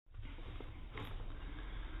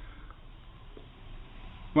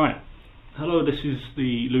Right. Hello, this is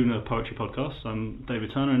the Lunar Poetry Podcast. I'm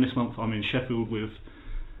David Turner, and this month I'm in Sheffield with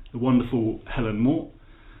the wonderful Helen Mort.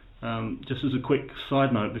 Just as a quick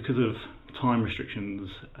side note, because of time restrictions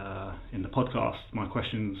in the podcast, my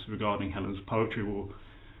questions regarding Helen's poetry will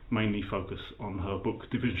mainly focus on her book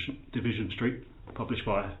Division Street, published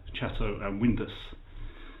by Chatto and Windus.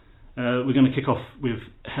 We're going to kick off with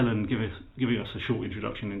Helen giving us a short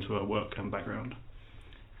introduction into her work and background.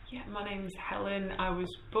 Yeah, my name's Helen. I was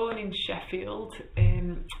born in Sheffield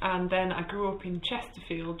and then I grew up in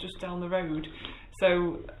Chesterfield, just down the road.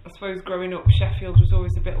 So I suppose growing up, Sheffield was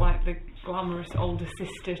always a bit like the glamorous older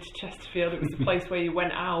sister to Chesterfield. It was the place where you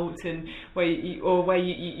went out and where you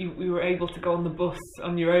were able to go on the bus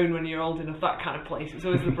on your own when you're old enough, that kind of place. It was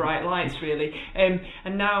always the bright lights, really. And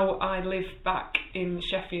now I live back in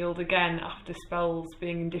Sheffield again after spells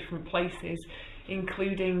being in different places,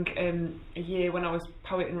 including a year when I was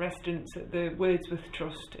poet in residence at the Wordsworth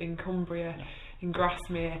Trust in Cumbria, in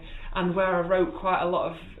Grasmere, and where I wrote quite a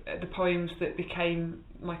lot of the poems that became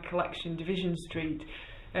my collection, Division Street.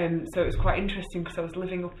 So it was quite interesting because I was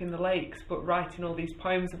living up in the lakes but writing all these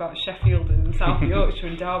poems about Sheffield and South Yorkshire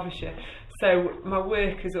and Derbyshire. So my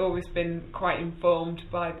work has always been quite informed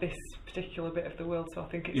by this particular bit of the world, so I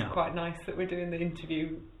think it's quite nice that we're doing the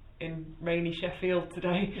interview in rainy Sheffield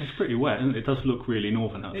today. It's pretty wet, isn't it? It does look really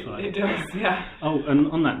northern outside. It does, yeah. Oh,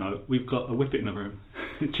 and on that note, we've got a whippet in the room.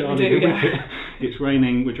 Charlie, we do, the whippet. It's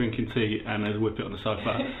raining, we're drinking tea, and there's a whippet on the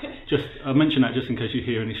sofa. I mention that just in case you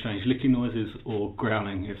hear any strange licking noises or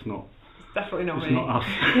growling. It's definitely not me. It's not us.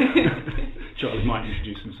 Charlie might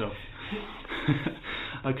introduce himself.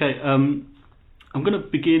 Okay, I'm going to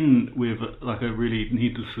begin with a really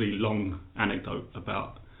needlessly long anecdote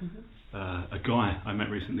about a guy I met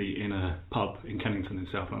recently in a pub in Kennington in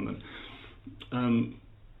South London.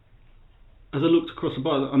 As I looked across the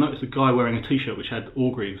bar, I noticed a guy wearing a t-shirt which had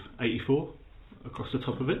Orgreave 84 across the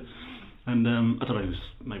top of it, and I don't know, he was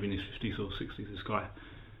maybe in his 50s or 60s, this guy.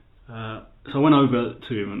 So I went over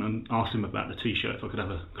to him and asked him about the t-shirt, if I could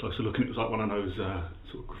have a closer look, and it was like one of those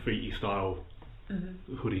sort of graffiti style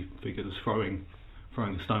hoodie figures throwing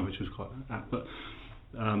a stone, which was quite apt. But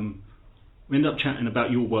we ended up chatting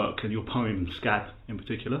about your work and your poem Scab in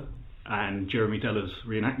particular, and Jeremy Deller's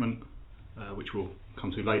reenactment, which we'll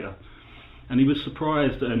come to later. And he was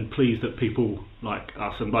surprised and pleased that people like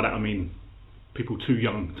us, and by that I mean people too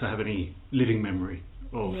young to have any living memory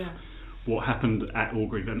of what happened at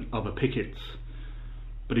Orgreave and other pickets,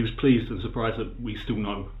 but he was pleased and surprised that we still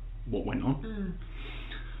know what went on.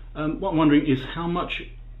 What I'm wondering is how much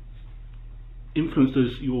influence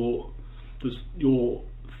does your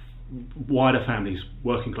wider family's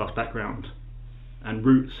working class background and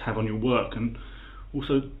roots have on your work, and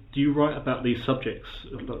also do you write about these subjects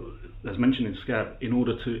as mentioned in Scab in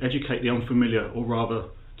order to educate the unfamiliar, or rather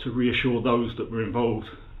to reassure those that were involved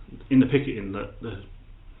in the picketing that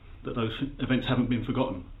those events haven't been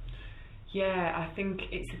forgotten? Yeah, I think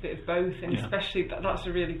it's a bit of both, and especially that's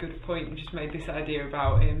a really good point. You just made this idea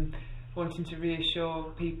about wanting to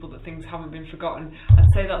reassure people that things haven't been forgotten. I'd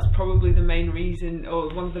say that's probably the main reason,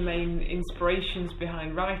 or one of the main inspirations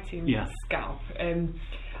behind writing Scab.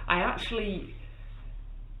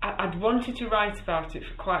 I'd wanted to write about it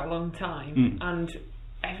for quite a long time, and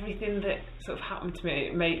everything that sort of happened to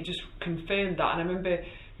me just confirmed that. And I remember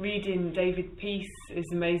reading David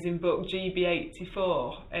Peace's amazing book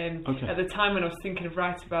GB84 at the time when I was thinking of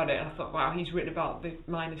writing about it. I thought, wow, he's written about the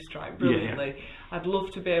miners' strike brilliantly. I'd love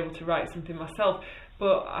to be able to write something myself,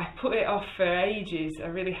 but I put it off for ages. I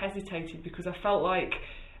really hesitated because I felt like,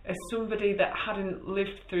 as somebody that hadn't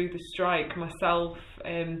lived through the strike myself,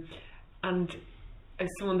 and as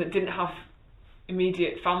someone that didn't have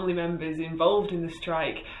immediate family members involved in the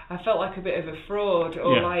strike, I felt like a bit of a fraud,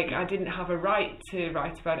 or like I didn't have a right to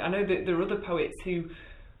write about it. I know that there are other poets who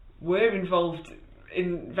were involved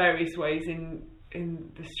in various ways in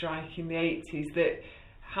the strike in the 80s that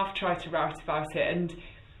have tried to write about it, and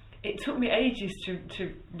it took me ages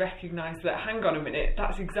to recognise that, hang on a minute,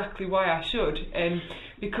 that's exactly why I should,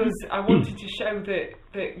 because I wanted to show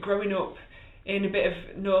that growing up in a bit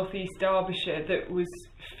of northeast Derbyshire that was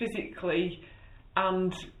physically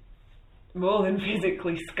and more than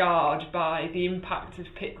physically scarred by the impact of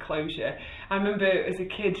pit closure. I remember as a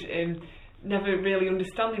kid never really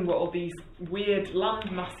understanding what all these weird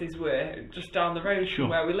land masses were just down the road from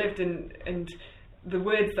where we lived, and the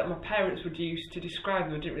words that my parents would use to describe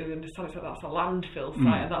them I didn't really understand. It's like, that's a landfill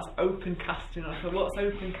site and that's open casting. I thought, what's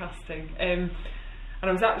open casting? And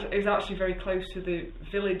it was actually very close to the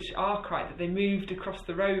village Arkwright that they moved across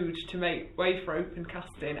the road to make way for open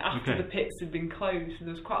casting after the pits had been closed, and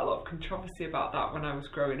there was quite a lot of controversy about that when I was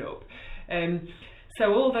growing up.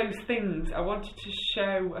 So all those things, I wanted to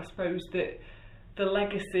show, I suppose, that the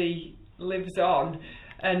legacy lives on,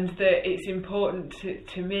 and that it's important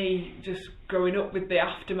to me, just growing up with the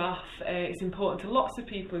aftermath. It's important to lots of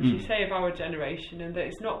people, as you say, of our generation, and that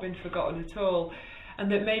it's not been forgotten at all,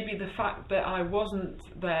 and that maybe the fact that I wasn't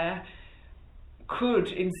there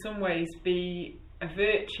could in some ways be a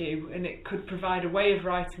virtue, and it could provide a way of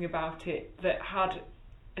writing about it that had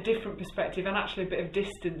a different perspective and actually a bit of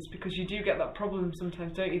distance, because you do get that problem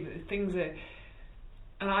sometimes, don't you, that things are,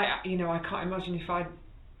 and I can't imagine if I'd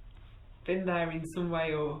been there in some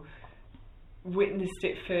way or witnessed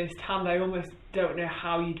it firsthand. I almost don't know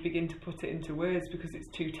how you'd begin to put it into words, because it's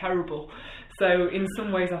too terrible. So in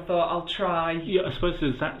some ways I thought I'll try. Yeah, I suppose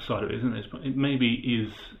there's that side of it, isn't there? It maybe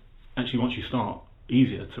is actually, once you start,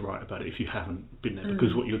 easier to write about it if you haven't been there,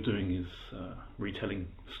 because what you're doing is retelling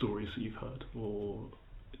stories that you've heard, or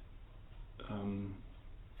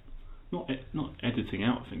not editing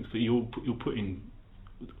out things, but you're putting.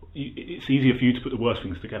 It's easier for you to put the worst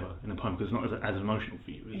things together in a poem because it's not as emotional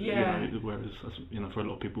for you. Yeah. Whereas for a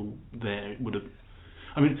lot of people there, it would have.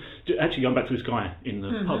 I mean, actually going back to this guy in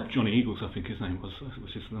the pub, Johnny Eagles, I think his name was,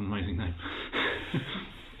 which is an amazing name.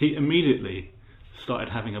 He immediately started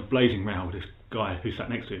having a blazing row with this guy who sat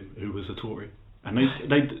next to him, who was a Tory, and I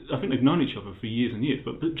think they've known each other for years and years.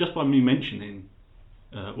 But just by me mentioning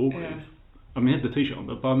Orgreave, I mean, he had the T-shirt on,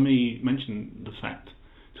 but by me mentioning the fact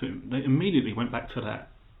to him, they immediately went back to that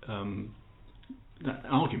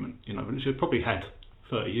argument, which they probably had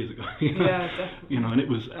 30 years ago. Yeah, definitely. And it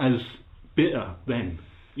was as bitter then.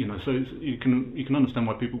 So you can understand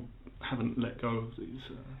why people haven't let go of these.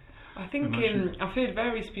 I think I've heard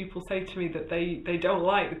various people say to me that they don't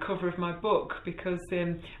like the cover of my book, because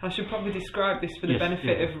I should probably describe this for the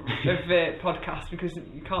benefit of podcast, because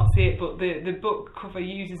you can't see it, but the book cover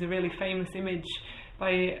uses a really famous image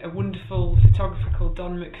by a wonderful photographer called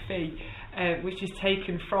Don McPhee, which is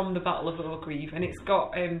taken from the Battle of Orgreave, and it's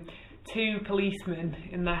got two policemen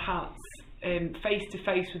in their hats face to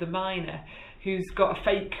face with a miner who's got a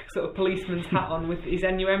fake sort of policeman's hat on with his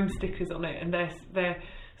NUM stickers on it, and they're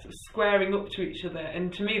sort of squaring up to each other.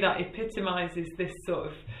 And to me that epitomises this sort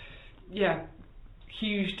of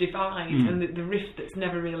huge divide and the rift that's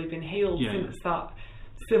never really been healed since that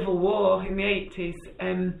civil war in the 80s.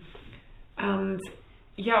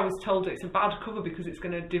 I was told it's a bad cover because it's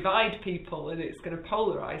going to divide people and it's going to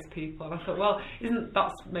polarise people, and I thought, well, isn't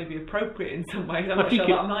that maybe appropriate in some ways? I'm not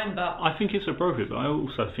sure I mind that. I think it's appropriate, but I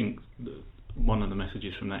also think that one of the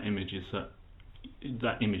messages from that image is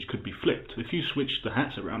that image could be flipped. If you switched the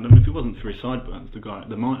hats around, and if it wasn't for his sideburns,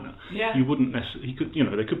 the miner, you wouldn't necessarily. He could,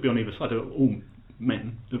 they could be on either side. They're all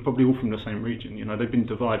men. They're probably all from the same region. They've been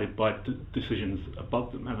divided by decisions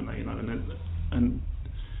above them, haven't they?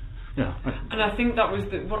 And I think that was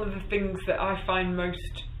one of the things that I find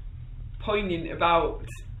most poignant about,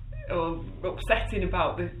 or upsetting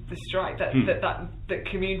about the strike, that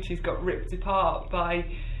communities got ripped apart by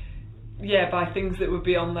things that would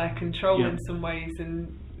be on their control in some ways.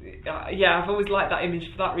 And I've always liked that image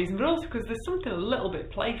for that reason, but also because there's something a little bit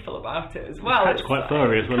playful about it as well. It's quite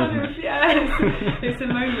furry as well, isn't it? Yeah, it's a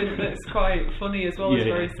moment that's quite funny as well as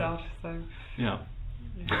very sad. So no,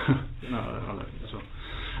 I like it as well.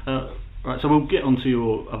 Right, so we'll get onto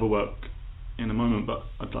your other work in a moment, but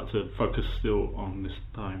I'd like to focus still on this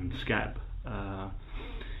poem, Scab.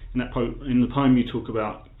 In the poem you talk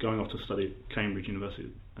about going off to study at Cambridge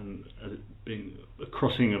University and as it being a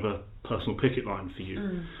crossing of a personal picket line for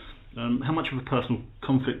you. How much of a personal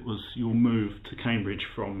conflict was your move to Cambridge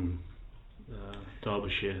from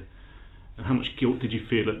Derbyshire, and how much guilt did you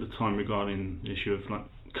feel at the time regarding the issue of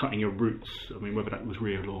cutting your roots? I mean, whether that was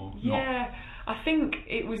real or not. Yeah, I think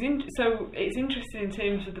it was so it's interesting in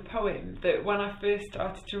terms of the poem that when I first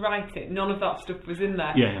started to write it, none of that stuff was in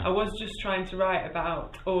there. I was just trying to write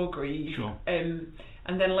about Orgreave. Sure.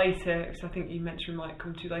 And then later, so I think you mentioned might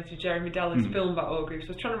come to later, Jeremy Deller's film about Orgreave, so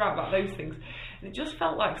I was trying to write about those things, and it just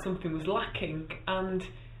felt like something was lacking, and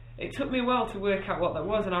it took me a while to work out what that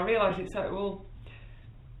was, and I realised it's like, well,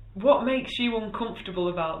 what makes you uncomfortable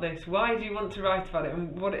about this? Why do you want to write about it?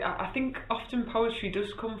 And I think often poetry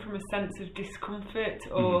does come from a sense of discomfort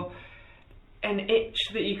or an itch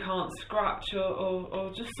that you can't scratch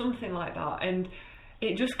or just something like that. And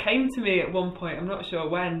it just came to me at one point, I'm not sure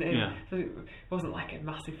when. It wasn't like a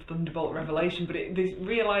massive thunderbolt revelation, but this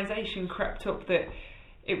realisation crept up that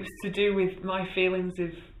it was to do with my feelings of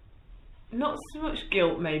not so much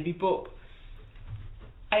guilt maybe, but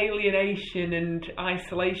alienation and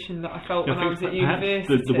isolation that I felt when I was at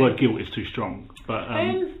university. The word guilt is too strong, but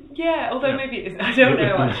although maybe it isn't. I don't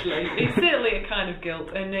know actually. It's certainly a kind of guilt,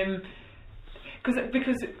 and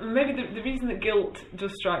because maybe the reason that guilt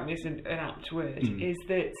does strike me as an apt word is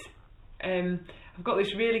that I've got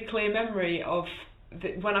this really clear memory of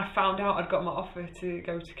when I found out I'd got my offer to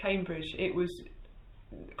go to Cambridge. It was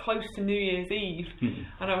close to New Year's Eve,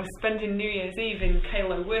 and I was spending New Year's Eve in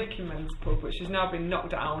Calo Working Men's Pub, which has now been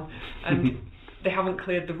knocked down, and they haven't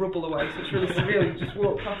cleared the rubble away, so it's really surreal. You just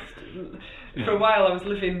walk past. For a while, I was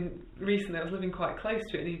living quite close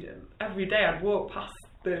to it, and every day I'd walk past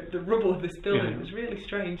the rubble of this building. It was really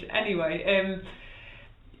strange. Anyway,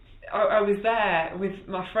 I was there with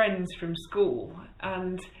my friends from school,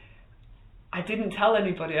 and I didn't tell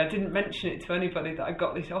anybody. I didn't mention it to anybody that I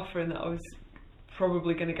got this offer and that I was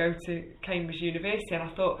probably going to go to Cambridge University. And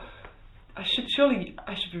I thought I should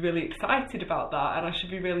be really excited about that, and I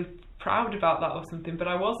should be really proud about that or something. But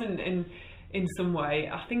I wasn't in some way.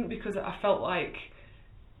 I think because I felt like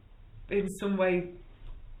in some way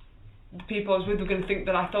the people I was with were going to think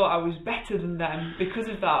that I thought I was better than them because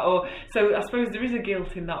of that. Or so I suppose there is a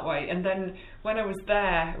guilt in that way. And then when I was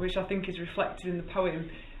there, which I think is reflected in the poem,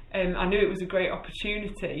 I knew it was a great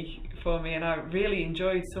opportunity for me, and I really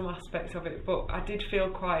enjoyed some aspects of it, but I did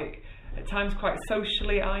feel at times quite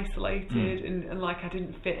socially isolated and like I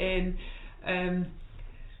didn't fit in. And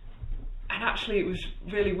actually it was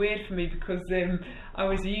really weird for me because I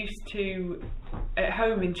was used to, at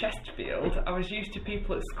home in Chesterfield, I was used to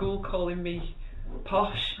people at school calling me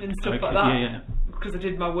posh and stuff like that, because I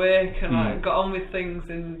did my work and I got on with things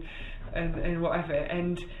and whatever.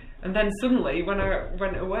 And then suddenly, when I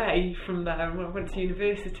went away from there and when I went to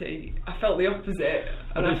university, I felt the opposite,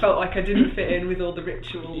 and I felt like I didn't fit in with all the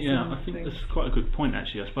rituals. Yeah, I think that's quite a good point,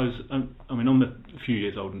 actually. I suppose, I mean, I'm a few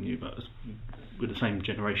years older than you, but we're the same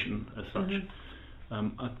generation as such.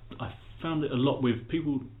 I found it a lot with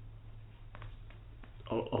people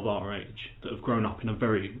of our age that have grown up in a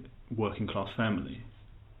very working class family.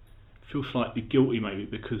 Feel slightly guilty, maybe,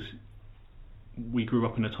 because we grew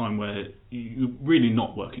up in a time where you're really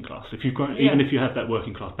not working class. If you've grown, even if you have that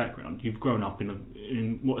working class background, you've grown up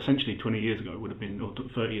in what essentially 20 years ago would have been, or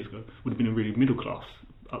 30 years ago would have been a really middle class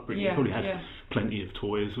upbringing. You probably had plenty of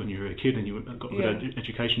toys when you were a kid, and you got a good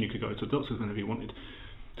education. You could go to the doctors whenever you wanted.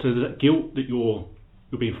 So there's that guilt that you're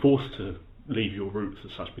being forced to leave your roots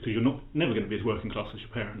as such, because you're never going to be as working class as your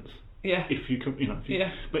parents. Yeah. If you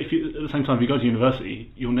but if you at the same time, if you go to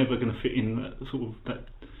university, you're never going to fit in that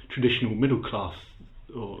traditional middle class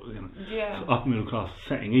or upper middle class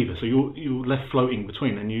setting either. So you're left floating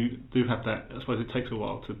between, and you do have that. I suppose it takes a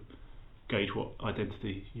while to gauge what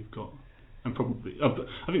identity you've got, and probably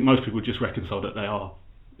I think most people just reconcile that they are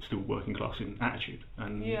still working class in attitude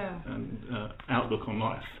and outlook on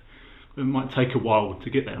life. It might take a while to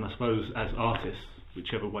get there, and I suppose as artists,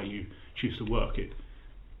 whichever way you choose to work,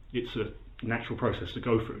 it's a natural process to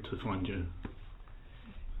go through to find your.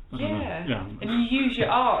 And you use your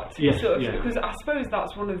art to because I suppose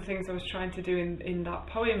that's one of the things I was trying to do in that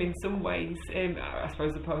poem in some ways. I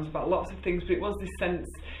suppose the poem's about lots of things, but it was this sense,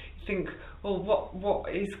 you think, well,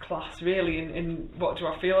 what is class really, and what do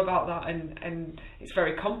I feel about that, and it's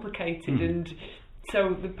very complicated, and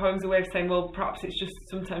so the poem's a way of saying, well, perhaps it's just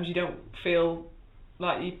sometimes you don't feel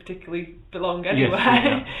like you particularly belong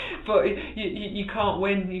anywhere, but you can't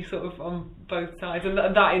win. You sort of on both sides, and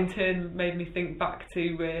that in turn made me think back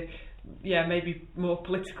to maybe more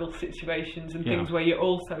political situations and things where you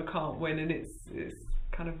also can't win, and it's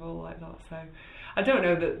kind of all like that. So I don't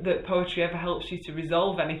know that poetry ever helps you to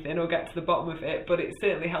resolve anything or get to the bottom of it, but it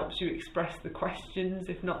certainly helps you express the questions,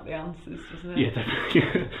 if not the answers, doesn't it? Yeah,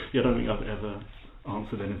 definitely. I don't think I've ever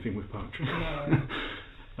answered anything with poetry.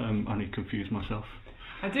 No. Only confused myself.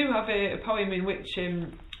 I do have a poem in which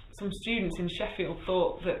some students in Sheffield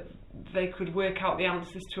thought that they could work out the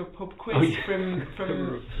answers to a pub quiz from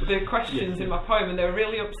the questions in my poem, and they were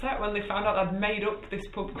really upset when they found out I'd made up this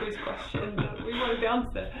pub quiz question. We wanted the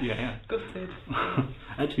answer. Gutted.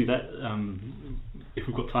 Actually, that if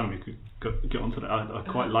we've got time, we could get onto that. I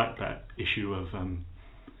quite like that issue of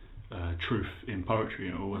truth in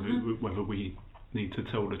poetry, or whether we need to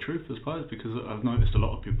tell the truth, I suppose, because I've noticed a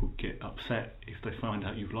lot of people get upset if they find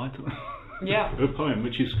out you've lied to them. A poem,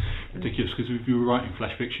 which is ridiculous, because if you're writing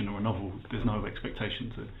flash fiction or a novel, there's no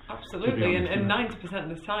expectation to. Absolutely, and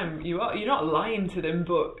 90% of the time you're not lying to them,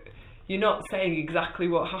 but you're not saying exactly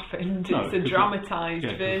what happened. It's a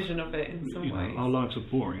dramatised version of it in some ways. Our lives are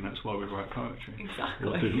boring. That's why we write poetry. Exactly.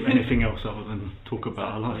 Or do anything else other than talk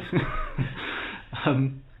about our lives.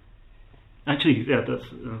 Actually,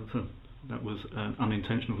 that was an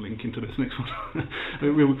unintentional link into this next one. A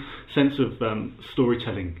real sense of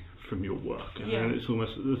storytelling from your work, and it's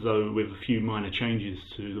almost as though with a few minor changes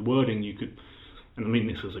to the wording, you could and I mean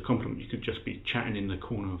this as a compliment, you could just be chatting in the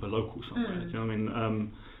corner of a local somewhere. Do you know what I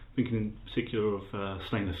mean? Thinking in particular of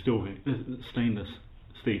Stainless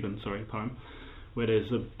Stephen, poem, where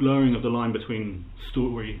there's a blurring of the line between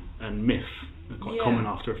story and myth, quite common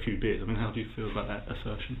after a few beers. I mean, how do you feel about that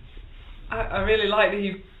assertion? I really like that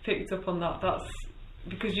you've picked up on that. That's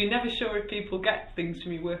because you're never sure if people get things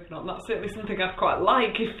from you working on. That's certainly something I'd quite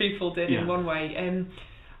like if people did in one way.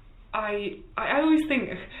 I always think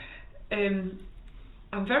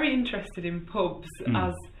I'm very interested in pubs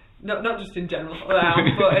as not just in general, but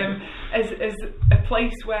as a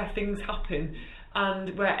place where things happen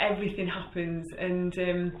and where everything happens, and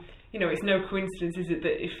you know, it's no coincidence, is it,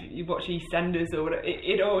 that if you watch EastEnders or whatever,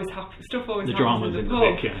 it always happens. Stuff always happens in the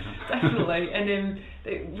pub. Definitely, and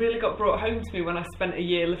it really got brought home to me when I spent a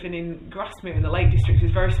year living in Grasmere in the Lake District.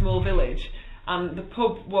 It's a very small village, and the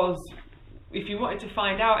pub was, if you wanted to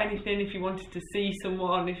find out anything, if you wanted to see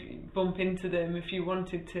someone, if you bump into them, if you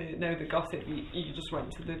wanted to know the gossip, you just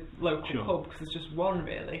went to the local pub, because there's just one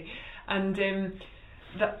really. And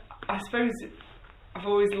that, I suppose I've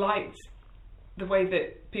always liked the way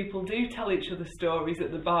that people do tell each other stories at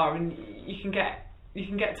the bar, and you can get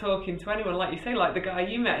talking to anyone, like you say, like the guy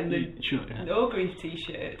you met in the Orgreave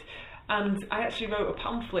t-shirt. And I actually wrote a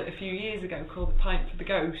pamphlet a few years ago called The Pint for the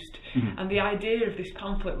Ghost, and the idea of this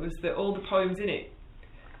pamphlet was that all the poems in it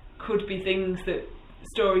could be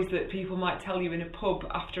stories that people might tell you in a pub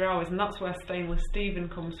after hours, and that's where Stainless Stephen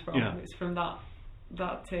comes from. It's from that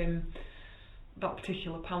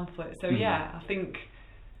particular pamphlet. So I think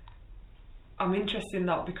I'm interested in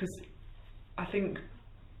that, because I think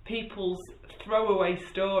people's throwaway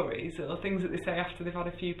stories or things that they say after they've had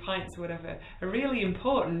a few pints or whatever are really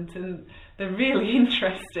important, and they're really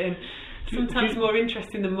interesting. Sometimes more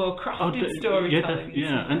interesting than more crafted storytelling.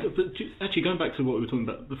 But actually, going back to what we were talking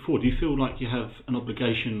about before, do you feel like you have an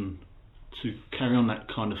obligation to carry on that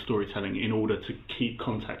kind of storytelling in order to keep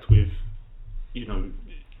contact with, you know,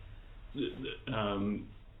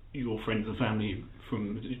 your friends and family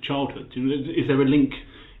from childhood? Is there a link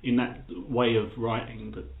in that way of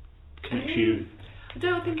writing that connects you? I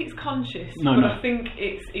don't think it's conscious, but I think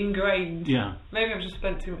it's ingrained. Yeah. Maybe I've just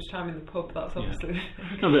spent too much time in the pub, that's obviously...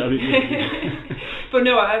 But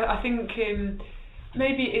no, I think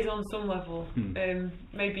maybe it is on some level.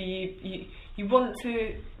 Maybe you want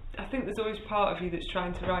to... I think there's always part of you that's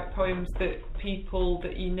trying to write poems that people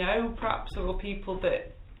that you know, perhaps, or people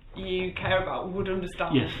that you care about would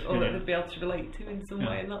understand, or that they'd be able to relate to in some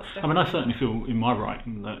way, and that's definitely... I mean, I certainly feel in my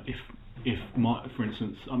writing that if for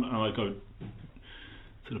instance, I go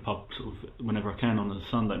to the pub sort of whenever I can on a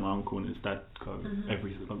Sunday. My uncle and his dad go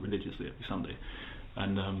religiously every Sunday,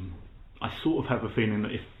 and I sort of have a feeling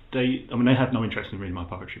that if they have no interest in reading my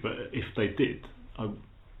poetry, but if they did,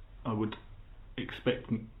 I would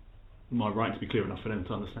expect my writing to be clear enough for them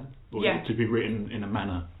to understand, or to be written in a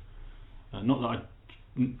manner, not that I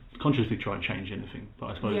consciously try and change anything, but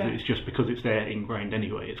I suppose it's just because it's there ingrained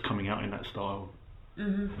anyway, it's coming out in that style.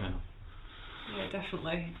 Yeah,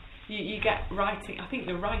 definitely. You get writing, I think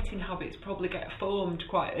your writing habits probably get formed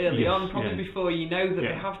quite early on, probably before you know that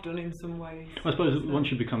they have done in some ways. I suppose once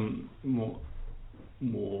you become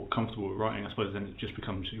more comfortable with writing, I suppose then it just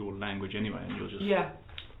becomes your language anyway, and you're just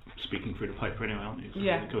speaking through the paper anyway, aren't you?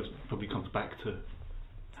 So it probably comes back to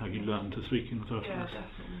how you learn to speak in the first place. Yeah,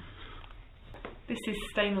 definitely. This is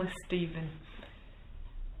Stainless Stephen.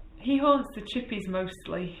 He haunts the chippies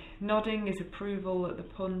mostly, nodding his approval at the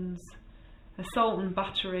puns. Assault and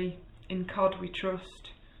battery, in cod we trust.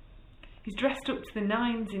 He's dressed up to the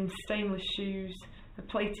nines in stainless shoes, a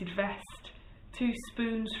plated vest, 2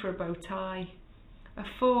 spoons for a bow tie, a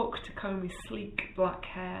fork to comb his sleek black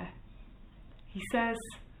hair. He says,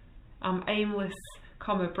 I'm aimless,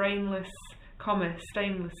 brainless,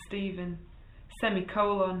 Stainless Stephen,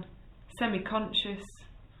 semicolon, semi-conscious,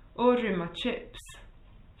 ordering my chips,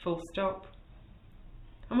 full stop.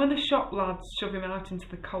 And when the shop lads shove him out into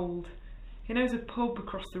the cold, he knows a pub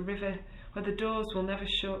across the river where the doors will never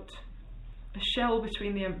shut, a shell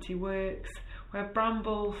between the empty works where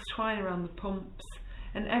brambles twine around the pumps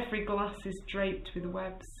and every glass is draped with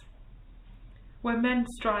webs, where men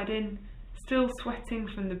stride in, still sweating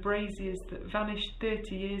from the braziers that vanished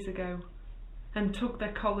 30 years ago, and tug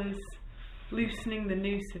their collars, loosening the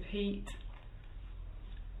noose of heat.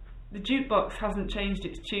 The jukebox hasn't changed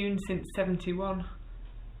its tune since 71.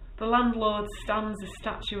 The landlord stands a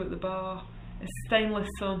statue at the bar as Stainless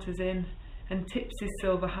saunters in and tips his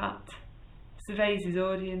silver hat, surveys his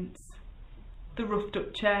audience. The roughed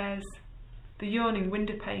up chairs, the yawning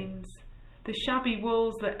window panes, the shabby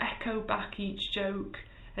walls that echo back each joke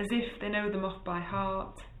as if they know them off by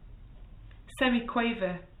heart.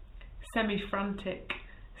 Semi-quaver, Semi-frantic,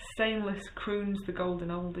 stainless croons the golden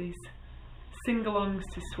oldies, sing-alongs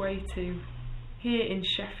to sway to, here in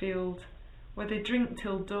Sheffield, where they drink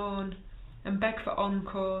till dawn and beg for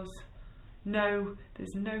encores. No,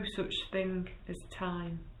 there's no such thing as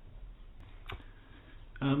time.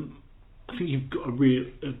 I think you've got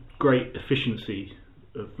a great efficiency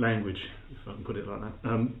of language, if I can put it like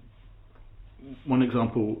that. One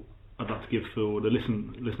example I'd like to give for the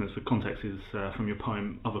listeners for context is from your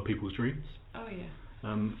poem Other People's Dreams. Oh yeah.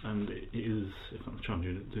 And it is, if I'm trying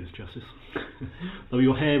to do this justice, though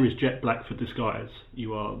your hair is jet black for disguise,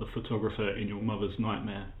 you are the photographer in your mother's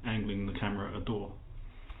nightmare, angling the camera at a door.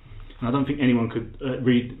 And I don't think anyone could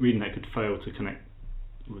reading that could fail to connect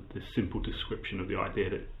with this simple description of the idea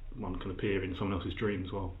that one can appear in someone else's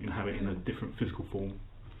dreams while inhabit in a different physical form.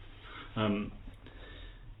 I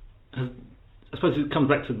suppose it comes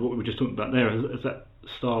back to what we were just talking about there. Has that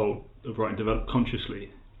style of writing developed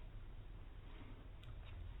consciously?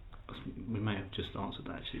 We may have just answered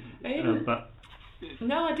that actually. But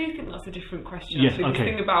no, I do think that's a different question. Yes, actually, okay. This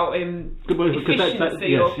thing about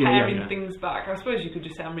efficiency or paring things back. I suppose you could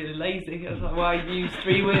just say I'm really lazy. I was like, why use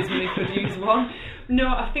 3 words when you could use 1? No,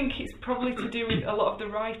 I think it's probably to do with a lot of the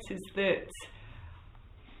writers that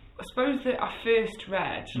I suppose that I first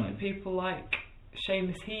read, like people like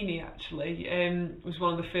Seamus Heaney actually, was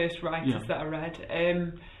one of the first writers that I read.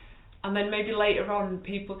 And then maybe later on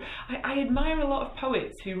people... I admire a lot of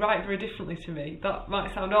poets who write very differently to me. That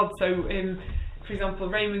might sound odd. So, for example,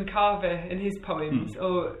 Raymond Carver in his poems,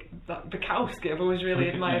 or Bukowski, I've always really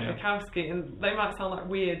admired Bukowski, and they might sound like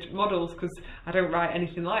weird models because I don't write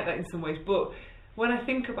anything like that in some ways. But when I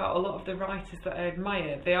think about a lot of the writers that I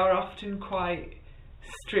admire, they are often quite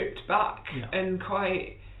stripped back and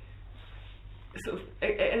quite... sort of,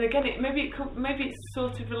 and again, maybe it's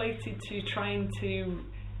sort of related to trying to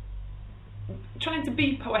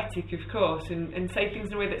be poetic, of course, and say things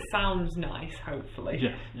in a way that sounds nice, hopefully.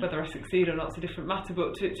 Whether I succeed or not is a different matter,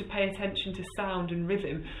 but to pay attention to sound and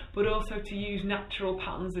rhythm, but also to use natural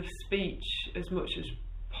patterns of speech as much as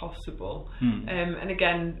possible. And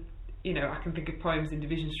again, you know, I can think of poems in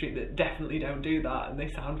Division Street that definitely don't do that, and they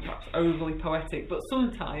sound perhaps overly poetic, but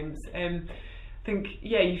sometimes think,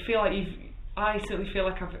 you feel like I certainly feel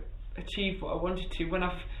like I've achieved what I wanted to when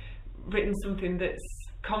I've written something that's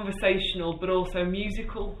conversational but also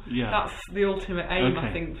musical. That's the ultimate aim,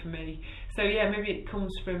 I think, for me. So maybe it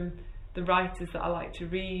comes from the writers that I like to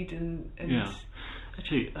read and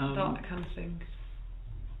actually that kind of thing.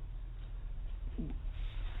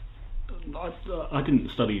 I didn't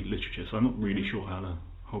study literature, so I'm not really sure how the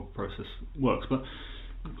whole process works, but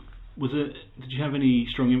did you have any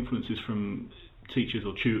strong influences from teachers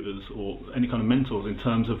or tutors or any kind of mentors in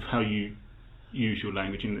terms of how you use your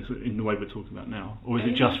language in the way we're talking about now, or is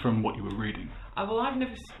it just from what you were reading? Well, I've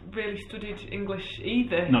never really studied English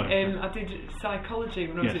either. No. I did psychology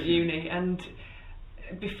when I was at uni, and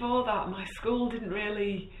before that my school didn't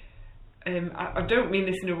really I don't mean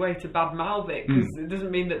this in a way to badmouth it, because it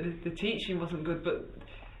doesn't mean that the teaching wasn't good, but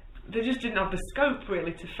they just didn't have the scope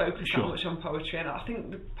really to focus that much on poetry. And I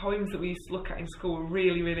think the poems that we used to look at in school were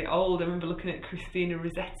really, really old. I remember looking at Christina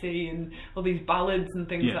Rossetti and all these ballads and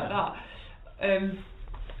things like that.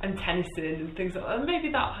 And Tennyson and things like that. And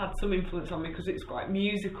maybe that had some influence on me because it's quite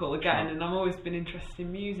musical again, and I've always been interested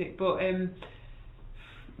in music. But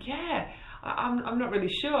I'm not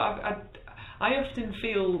really sure. I often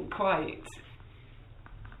feel quite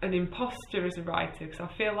an imposter as a writer, because I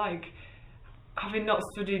feel like, having not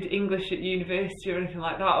studied English at university or anything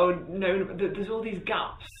like that, or known, there's all these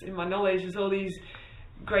gaps in my knowledge. There's all these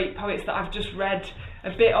great poets that I've just read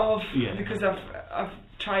a bit of because I've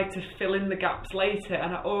tried to fill in the gaps later,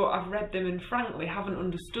 or I've read them and frankly haven't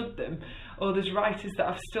understood them, or there's writers that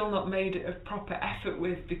I've still not made a proper effort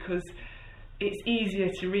with because it's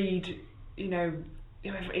easier to read, you know,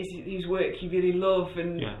 whoever it is whose work you really love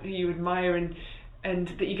and who you admire, and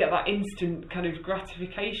that you get that instant kind of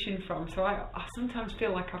gratification from. So I sometimes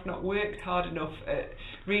feel like I've not worked hard enough at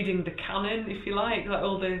reading the canon, if you like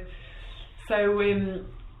all the. So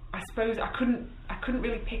I suppose I couldn't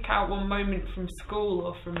really pick out one moment from school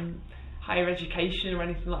or from higher education or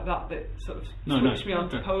anything like that sort of switched me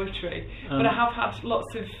onto poetry. But I have had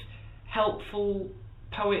lots of helpful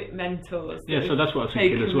poet mentors. So that's what I was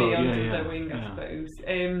thinking as well. Me under their wing, I suppose.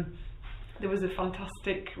 There was a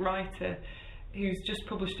fantastic writer who's just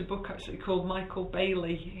published a book actually called Michael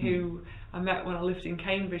Bailey, who I met when I lived in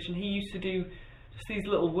Cambridge, and he used to do just these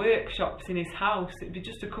little workshops in his house. It'd be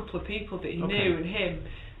just a couple of people that he knew and him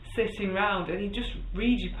sitting round, and he'd just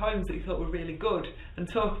read you poems that he thought were really good and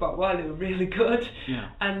talk about why they were really good.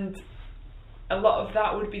 And a lot of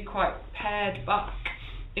that would be quite pared back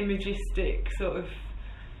imagistic sort of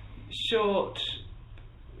short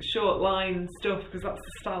line stuff, because that's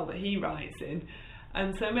the style that he writes in,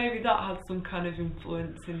 and so maybe that had some kind of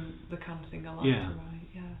influence in the kind of thing I like to write.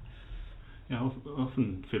 I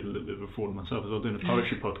often feel a little bit of a fraud myself, as I was doing a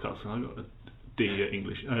poetry podcast and I got a D at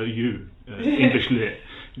English, English lit,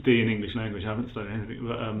 D in English language. I haven't studied anything,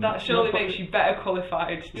 but that surely makes you better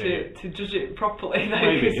qualified to judge it properly. Though,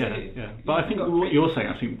 maybe, yeah. But I think what you're saying,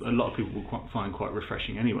 I think a lot of people will find quite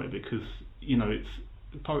refreshing anyway, because it's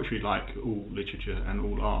poetry, like all literature and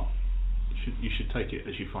all art. You should take it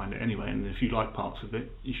as you find it anyway, and if you like parts of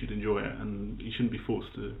it, you should enjoy it, and you shouldn't be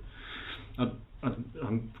forced to.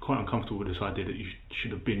 I'm quite uncomfortable with this idea that you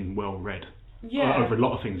should have been well read over a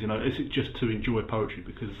lot of things. Is it just to enjoy poetry?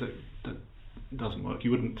 Because that doesn't work. You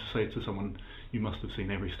wouldn't say to someone, you must have seen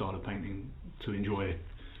every style of painting to enjoy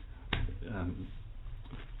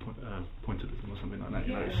pointillism or something like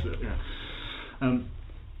that.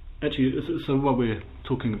 Actually, so while we're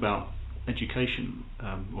talking about education,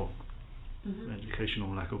 or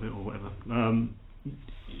educational lack of it, or whatever,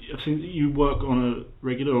 I've seen that you work on a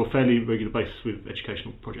regular or fairly regular basis with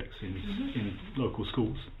educational projects in local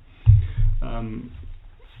schools.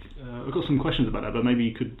 I've got some questions about that, but maybe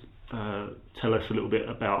you could tell us a little bit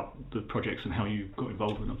about the projects and how you got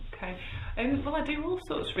involved with them. Okay. Well, I do all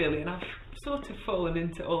sorts really, and I've sort of fallen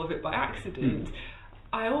into all of it by accident.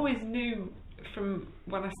 I always knew from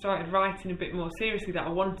when I started writing a bit more seriously that I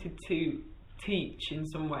wanted to teach in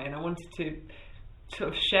some way, and I wanted to sort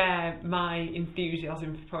of share my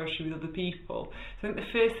enthusiasm for poetry with other people. So I think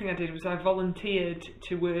the first thing I did was I volunteered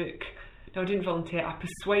to work. No, I didn't volunteer. I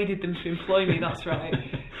persuaded them to employ me. That's right.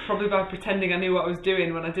 Probably by pretending I knew what I was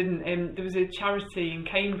doing when I didn't. There was a charity in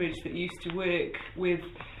Cambridge that used to work with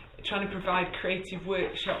trying to provide creative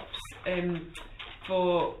workshops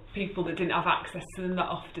for people that didn't have access to them that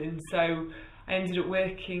often. So I ended up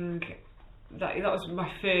working. That was my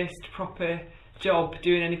first proper job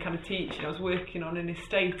doing any kind of teaching. I was working on an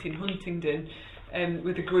estate in Huntingdon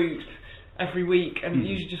with a group every week, and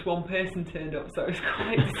usually just one person turned up, so it was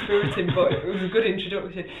quite dispiriting, but it was a good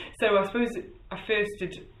introduction. So I suppose I first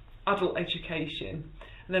did adult education,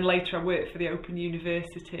 and then later I worked for the Open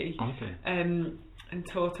University and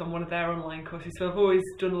taught on one of their online courses. So I've always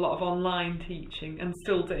done a lot of online teaching and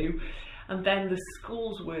still do. And then the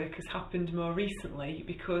schools work has happened more recently,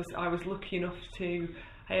 because I was lucky enough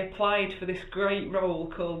I applied for this great role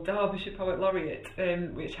called Derbyshire Poet Laureate,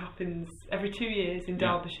 which happens every 2 years in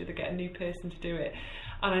Derbyshire. They get a new person to do it,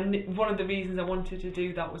 and one of the reasons I wanted to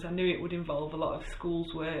do that was I knew it would involve a lot of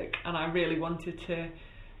schools work, and I really wanted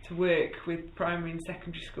to work with primary and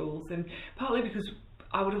secondary schools, and partly because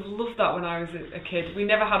I would have loved that when I was a kid. We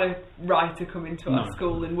never had a writer come into our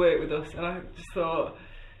school and work with us, and I just thought,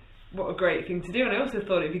 what a great thing to do. And I also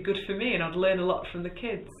thought it'd be good for me, and I'd learn a lot from the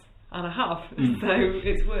kids, and I have. So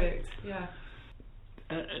it's worked.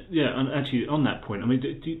 And actually on that point, I mean,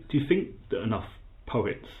 do you think that enough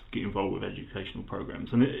poets get involved with educational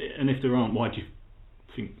programs, and if there aren't, why do you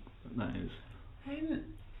think that is?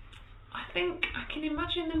 I think I can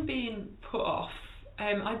imagine them being put off.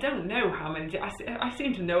 I don't know how many. I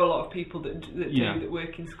seem to know a lot of people that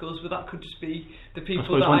work in schools, but that could just be the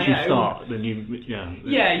people that I know. Once you start, then you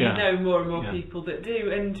know more and more people that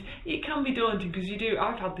do, and it can be daunting, because you do.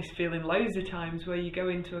 I've had this feeling loads of times where you go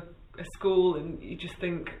into a school and you just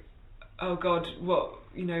think, oh God, what,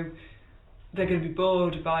 they're going to be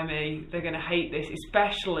bored by me. They're going to hate this,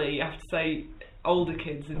 especially I have to say older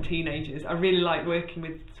kids and teenagers. I really like working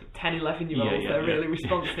with 10, 11-year-olds. They're really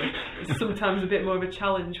responsive. It's sometimes a bit more of a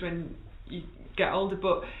challenge when you get older,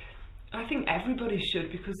 but I think everybody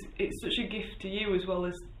should, because it's such a gift to you as well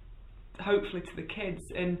as hopefully to the kids,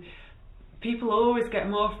 and people always get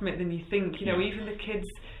more from it than you think. Even the kids,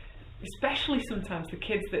 especially sometimes the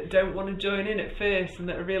kids that don't want to join in at first and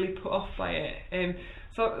that are really put off by it.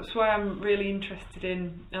 So that's why I'm really interested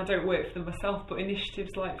in, I don't work for them myself, but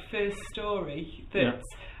initiatives like First Story that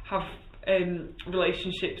have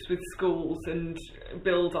relationships with schools and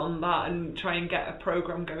build on that and try and get a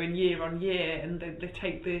programme going year on year, and they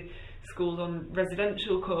take the schools on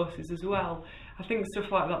residential courses as well. I think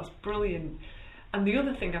stuff like that's brilliant. And the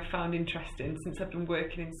other thing I've found interesting since I've been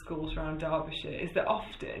working in schools around Derbyshire is that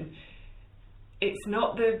often it's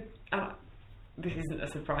not this isn't a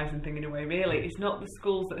surprising thing in a way really, it's not the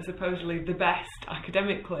schools that are supposedly the best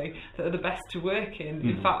academically that are the best to work in.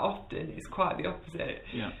 In fact, often it's quite the opposite.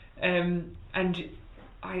 And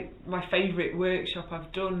my favourite workshop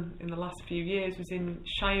I've done in the last few years was in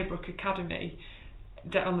Shirebrook Academy,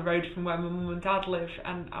 down the road from where my mum and dad live,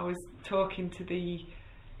 and I was talking to the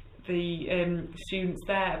students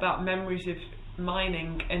there about memories of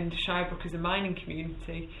mining and Shirebrook as a mining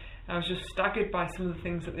community. I was just staggered by some of the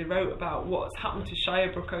things that they wrote about what's happened to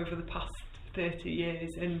Shirebrook over the past 30 years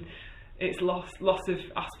and its loss of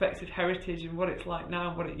aspects of heritage and what it's like now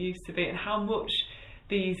and what it used to be, and how much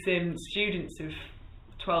these students of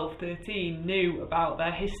 12, 13 knew about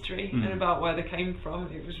their history and about where they came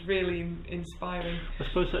from. It was really inspiring. I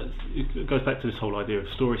suppose it goes back to this whole idea of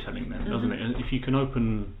storytelling then, doesn't it? And if you can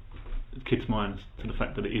open kids' minds to the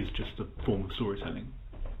fact that it is just a form of storytelling,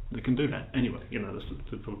 they can do that anyway.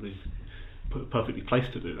 That's probably perfectly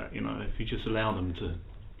placed to do that. If you just allow them to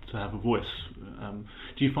have a voice.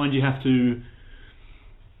 Do you find you have to?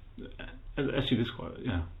 Actually, this quite.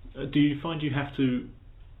 Yeah. Do you find you have to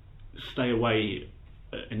stay away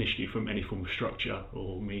initially from any form of structure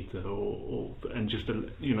or meter, or and just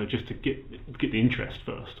to get the interest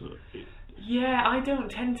first? Yeah, I don't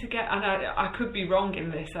tend to get, and I could be wrong in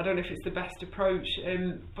this. I don't know if it's the best approach,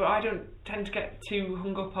 but I don't tend to get too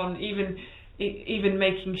hung up on even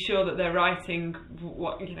making sure that they're writing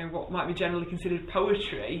what might be generally considered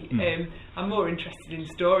poetry. I'm more interested in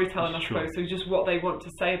storytelling, I suppose. So just what they want to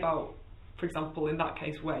say about, for example, in that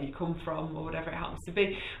case, where you come from or whatever it happens to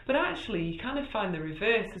be. But actually, you kind of find the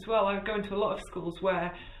reverse as well. I go into a lot of schools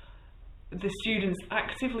where the students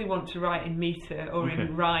actively want to write in metre or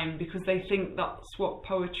in rhyme because they think that's what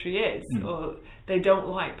poetry is, or they don't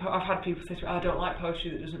like. I've had people say to me, "I don't like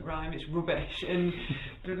poetry that doesn't rhyme; it's rubbish," and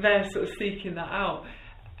they're sort of seeking that out.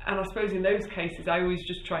 And I suppose in those cases, I always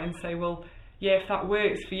just try and say, well, yeah, if that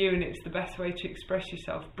works for you and it's the best way to express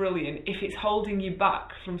yourself, brilliant. If it's holding you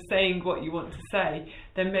back from saying what you want to say,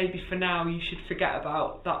 then maybe for now you should forget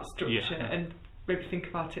about that structure and maybe think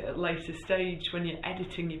about it at a later stage when you're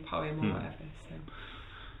editing your poem or whatever. So.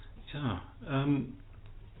 Yeah.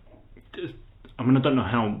 I don't know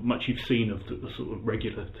how much you've seen of the sort of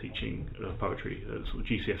regular teaching of poetry at sort of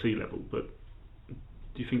GCSE level, but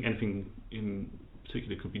do you think anything in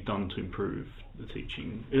particular could be done to improve the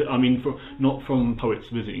teaching? I mean, not from poets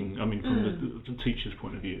visiting, I mean from the teacher's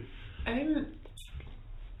point of view.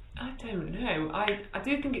 I don't know. I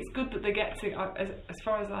do think it's good that they get to, as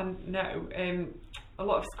far as I know, a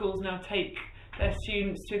lot of schools now take their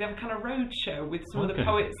students to, they have a kind of road show with some of the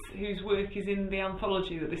poets whose work is in the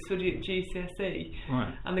anthology that they study at GCSE,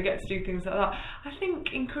 and they get to do things like that. I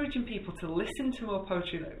think encouraging people to listen to more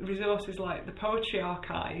poetry, like resources like the Poetry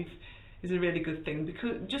Archive, is a really good thing,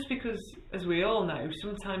 because as we all know,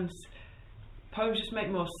 sometimes poems just make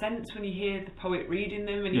more sense when you hear the poet reading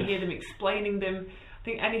them and you hear them explaining them. I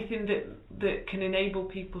think anything that can enable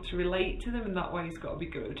people to relate to them in that way has got to be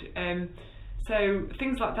good. So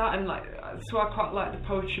things like that, and so I quite like the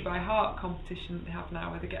Poetry by Heart competition that they have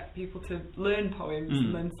now, where they get people to learn poems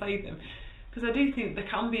and then say them. Because I do think there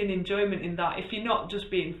can be an enjoyment in that if you're not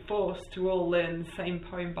just being forced to all learn the same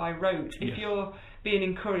poem by rote. If you're being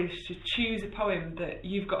encouraged to choose a poem that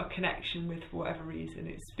you've got a connection with for whatever reason,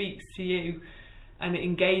 it speaks to you and it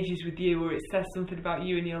engages with you, or it says something about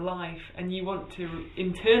you in your life, and you want to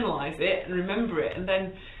internalise it and remember it, and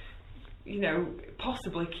then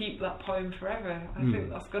possibly keep that poem forever. I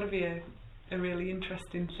think that's got to be a really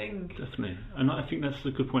interesting thing. Definitely. And I think that's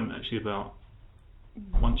a good point actually, about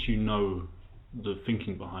once you know the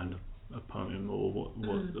thinking behind a poem or what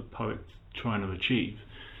the poet's trying to achieve,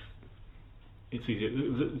 it's easier.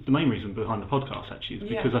 The main reason behind the podcast actually is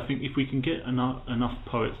because I think if we can get enough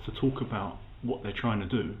poets to talk about what they're trying to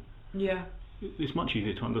do, it's much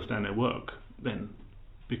easier to understand their work then,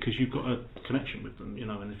 because you've got a connection with them,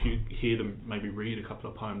 and if you hear them maybe read a couple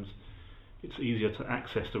of poems, it's easier to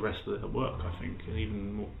access the rest of their work, I think, and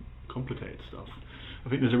even more complicated stuff. I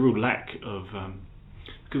think there's a real lack of,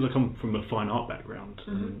 because I come from a fine art background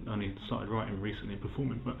and only started writing recently and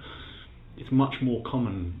performing, but it's much more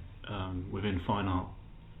common within fine art,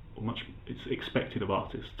 or it's expected of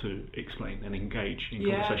artists to explain and engage in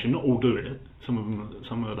conversation. Not all do it.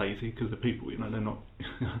 Some are lazy because the people, they're not.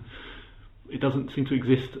 It doesn't seem to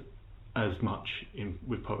exist as much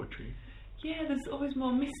with poetry. Yeah, there's always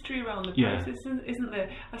more mystery around the process, isn't there?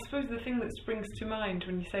 I suppose the thing that springs to mind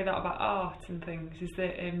when you say that about art and things is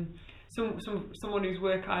that someone whose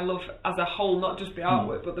work I love as a whole, not just the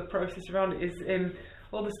artwork but the process around it, is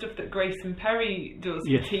all the stuff that Grayson Perry does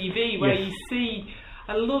for TV, where you see.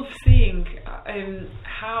 I love seeing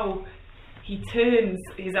how he turns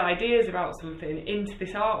his ideas about something into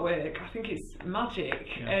this artwork. I think it's magic,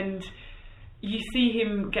 and you see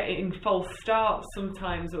him getting false starts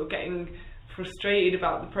sometimes, or getting frustrated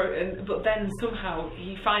about but then somehow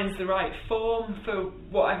he finds the right form for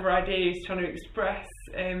whatever idea he's trying to express.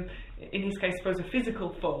 In his case, I suppose a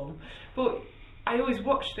physical form. But I always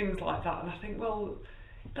watch things like that, and I think, well,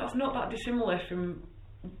 that's not that dissimilar from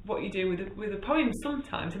what you do with a poem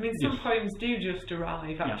sometimes. I mean, some poems do just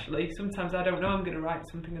arrive, actually. Yeah. Sometimes I don't know I'm going to write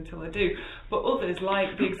something until I do. But others,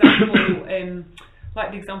 like the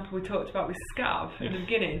example we talked about with Scab at the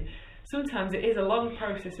beginning, sometimes it is a long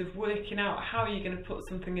process of working out how you're going to put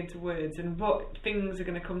something into words and what things are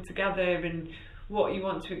going to come together and what you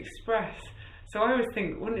want to express. So I always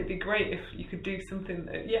think, wouldn't it be great if you could do something,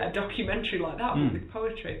 a documentary like that with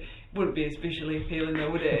poetry? It wouldn't be as visually appealing though,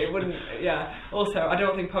 would it? It wouldn't, Also, I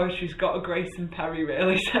don't think poetry's got a Grayson Perry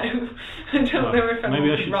really, so I don't know if anyone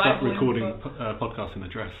maybe I should start recording podcasts in a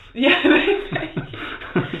dress. Yeah, maybe.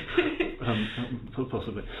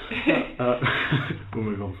 Possibly. We'll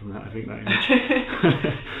move on from that, I think, that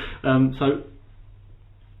image. So,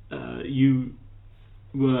 you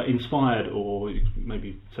were inspired, or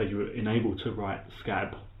maybe say you were enabled to write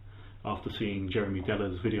Scab after seeing Jeremy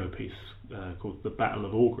Deller's video piece called The Battle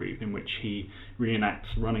of Orgreave, in which he reenacts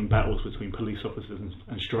running battles between police officers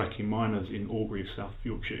and striking miners in Orgreave, South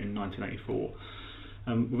Yorkshire in 1984.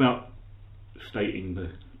 Without stating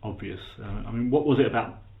the obvious, I mean, what was it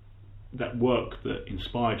about that work that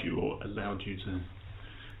inspired you or allowed you to...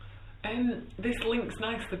 This links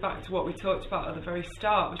nicely back to what we talked about at the very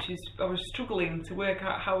start, which is I was struggling to work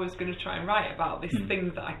out how I was going to try and write about this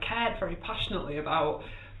thing that I cared very passionately about,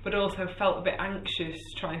 but also felt a bit anxious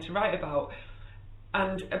trying to write about.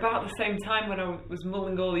 And about the same time when I was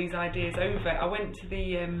mulling all these ideas over, I went to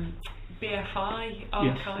the BFI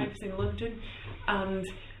archives in London, and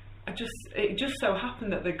it just so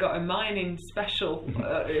happened that they got a mining special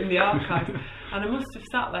in the archives, and I must have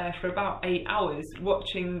sat there for about 8 hours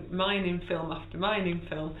watching mining film after mining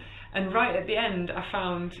film, and right at the end I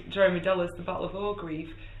found Jeremy Deller's The Battle of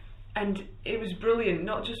Orgreave, and it was brilliant,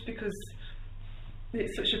 not just because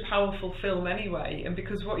it's such a powerful film anyway, and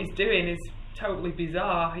because what he's doing is totally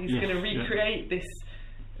bizarre. He's going to recreate this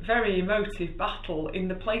very emotive battle in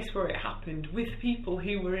the place where it happened with people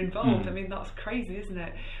who were involved. I mean, that's crazy, isn't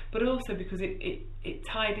it? But also because it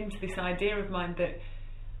tied into this idea of mine that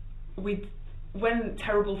when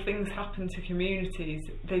terrible things happen to communities,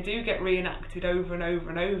 they do get reenacted over and over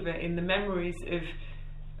and over in the memories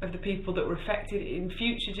of the people that were affected in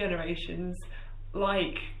future generations,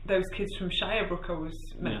 like those kids from Shirebrook I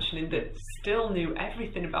was mentioning that still knew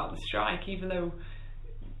everything about the strike, even though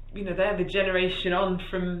they're the generation on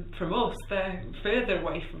from us, they're further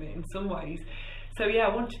away from it in some ways. So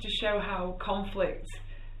I wanted to show how conflict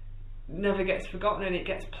never gets forgotten, and it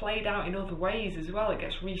gets played out in other ways as well. It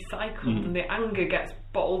gets recycled, and the anger gets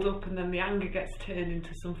bottled up, and then the anger gets turned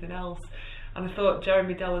into something else. And I thought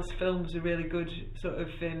Jeremy Deller's film was a really good sort of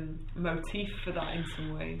motif for that in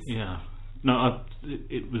some ways. Yeah. No,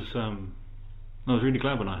 it was... I was really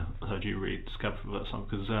glad when I heard you read Scab for that song,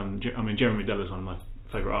 because Jeremy Deller's one of my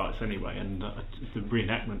favourite artists anyway, and the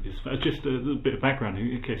reenactment is just a little bit of background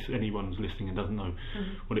in case anyone's listening and doesn't know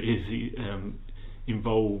what it is. He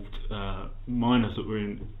involved miners that were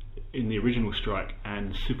in the original strike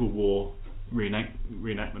and Civil War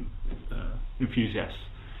reenactment enthusiasts.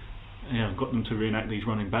 Got them to reenact these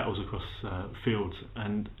running battles across fields,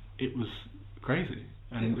 and it was crazy,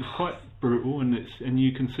 and it was quite brutal, and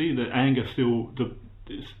you can see the anger still,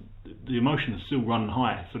 the emotions still run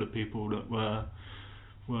high for the people that were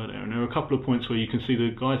there. And there are a couple of points where you can see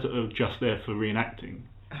the guys that are just there for reenacting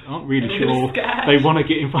aren't really sure they want to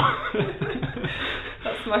get involved.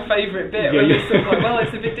 That's my favourite bit, when they're sort of like, well,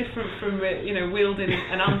 it's a bit different from wielding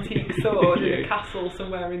an antique sword in a castle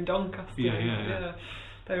somewhere in Doncaster.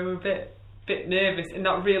 They were a bit nervous, and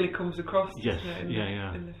that really comes across in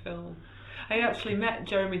the film. I actually met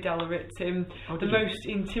Jeremy Deller at the most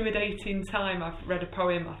intimidating time I've read a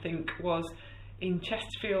poem, I think, was in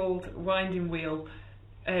Chesterfield Winding Wheel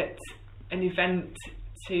at an event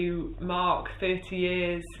to mark 30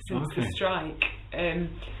 years since the strike,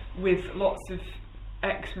 with lots of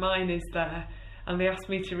ex-miners there, and they asked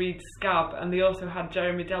me to read Scab, and they also had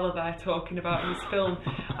Jeremy Deller there talking about his film,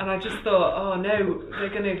 and I just thought, oh no, they're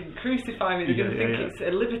going to crucify me, they're going to think it's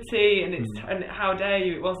a liberty, and how dare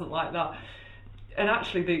you, it wasn't like that. And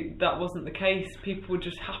actually that wasn't the case. People were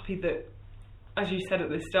just happy that, as you said at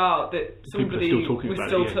the start, that somebody was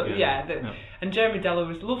still and Jeremy Deller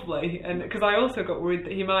was lovely, and because I also got worried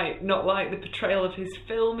that he might not like the portrayal of his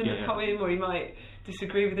film in the poem, or he might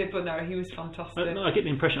disagree with it, but no, he was fantastic. I get the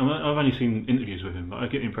impression, I've only seen interviews with him, but I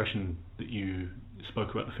get the impression that you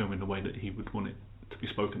spoke about the film in the way that he would want it to be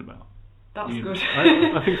spoken about. That's good.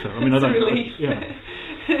 I think so. I mean, it's I don't a relief.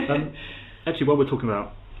 Actually, while we're talking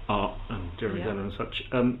about art and Jeremy Deller and such,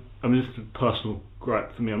 I mean, this is a personal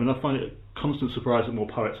gripe for me. I mean, I find it a constant surprise that more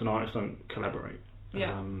poets and artists don't collaborate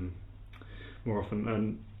more often.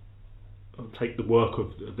 And take the work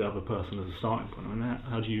of the other person as a starting point. I mean,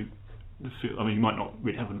 how do you feel? I mean, you might not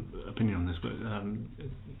really have an opinion on this, but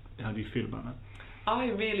how do you feel about that? I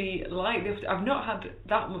really like I've not had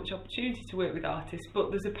that much opportunity to work with artists,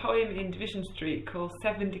 but there's a poem in Division Street called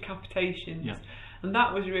Seven Decapitations, and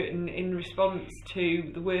that was written in response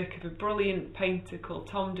to the work of a brilliant painter called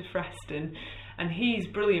Tom de Freston, and he's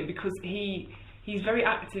brilliant because he's very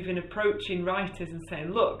active in approaching writers and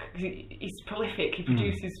saying, look, he's prolific, he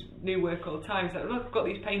produces new work all the time, he's like, look, I've got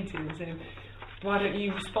these paintings, why don't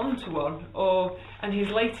you respond to one? And his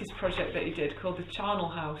latest project that he did called the Charnel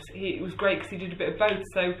House, it was great because he did a bit of both.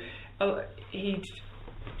 So he'd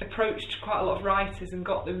approached quite a lot of writers and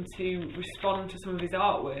got them to respond to some of his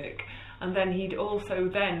artwork, and then he'd also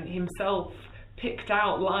himself picked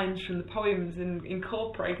out lines from the poems and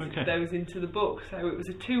incorporated those into the book. So it was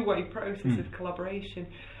a two-way process of collaboration,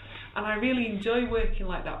 and I really enjoy working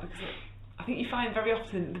like that because I think you find very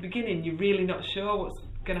often at the beginning you're really not sure what's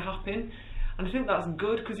going to happen. And I think that's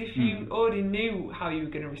good, because if you already knew how you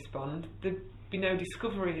were going to respond, there'd be no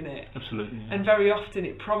discovery in it. Absolutely. Yeah. And very often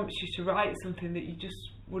it prompts you to write something that you just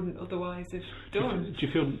wouldn't otherwise have done. Do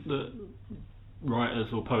you feel that writers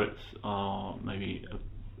or poets are maybe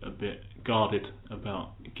a bit guarded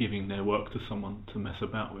about giving their work to someone to mess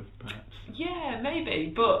about with, perhaps? Yeah,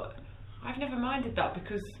 maybe, but I've never minded that,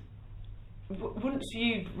 because once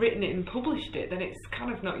you've written it and published it, then it's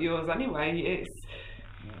kind of not yours anyway. It's,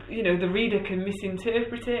 the reader can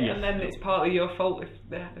misinterpret it, and then it's partly your fault if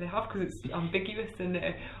they have, because it's ambiguous, and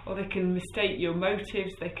or they can mistake your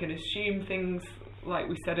motives. They can assume things, like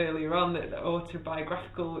we said earlier on, that are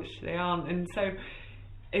autobiographical, which they aren't. And so,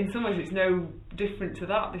 in some ways, it's no different to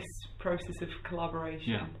that, this process of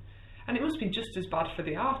collaboration. Yeah. And it must be just as bad for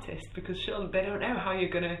the artist, because surely they don't know how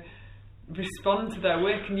you're going to respond to their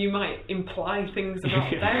work, and you might imply things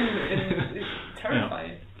about them, and it's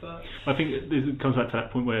terrifying. But I think it comes back to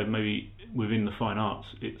that point where maybe within the fine arts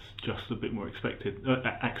it's just a bit more accepted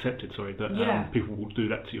that people will do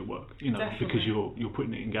that to your work, because you're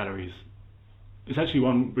putting it in galleries. It's actually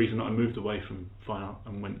one reason that I moved away from fine art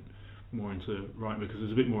and went more into writing, because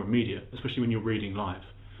it's a bit more immediate, especially when you're reading live.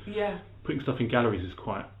 Yeah. Putting stuff in galleries is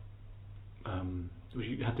quite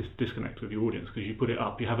you have this disconnect with your audience, because you put it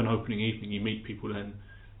up, you have an opening evening, you meet people then,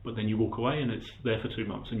 but then you walk away and it's there for 2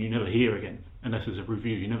 months and you never hear again, unless there's a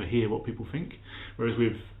review. You never hear what people think. Whereas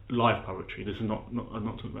with live poetry, this is not I'm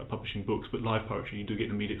not talking about publishing books, but live poetry, you do get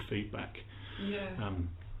immediate feedback. Yeah.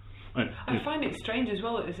 I find it strange as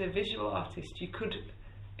well that as a visual artist you could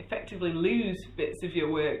effectively lose bits of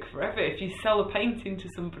your work forever. If you sell a painting to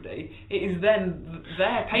somebody, it is then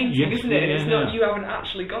their painting, isn't it? It's not, you haven't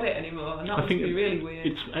actually got it anymore, and that must be really weird.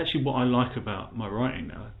 It's actually what I like about my writing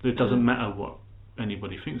now. It doesn't matter what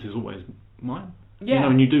anybody thinks, is always mine. Yeah.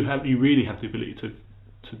 And you really have the ability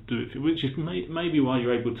to do it, which is maybe why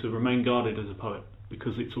you're able to remain guarded as a poet,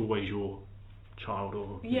 because it's always your child,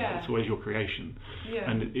 or it's always your creation,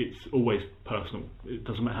 and it's always personal. It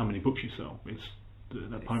doesn't matter how many books you sell.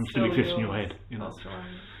 That poem still exists in your head. That's right.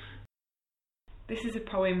 This is a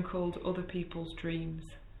poem called Other People's Dreams.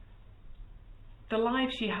 The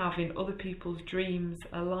lives you have in other people's dreams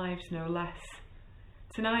are lives no less.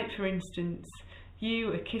 Tonight, for instance,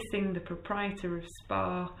 you are kissing the proprietor of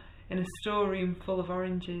Spa in a storeroom full of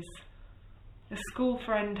oranges. A school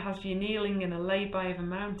friend has you kneeling in a lay-by of a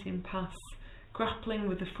mountain pass, grappling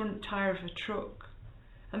with the front tyre of a truck.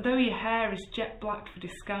 And though your hair is jet black for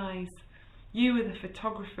disguise, you are the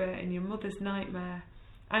photographer in your mother's nightmare,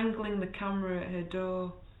 angling the camera at her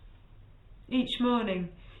door. Each morning,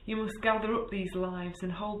 you must gather up these lives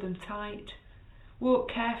and hold them tight.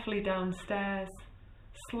 Walk carefully downstairs,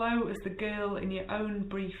 slow as the girl in your own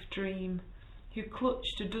brief dream, who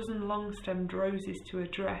clutched a dozen long-stemmed roses to her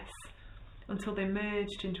dress until they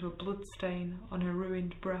merged into a bloodstain on her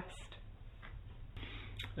ruined breast.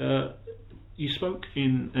 You spoke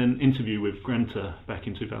in an interview with Granta back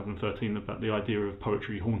in 2013 about the idea of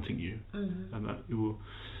poetry haunting you, and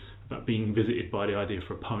about being visited by the idea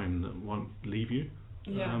for a poem that won't leave you.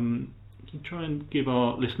 Yeah. Can you try and give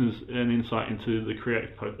our listeners an insight into the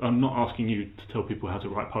creative poet? I'm not asking you to tell people how to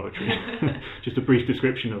write poetry, just a brief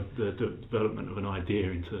description of the development of an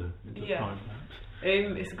idea into a poem, perhaps.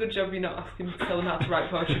 It's a good job you're not asking me to tell them how to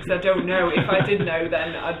write poetry, because I don't know. If I did know,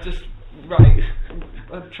 then I'd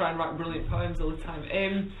try and write brilliant poems all the time.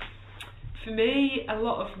 For me, a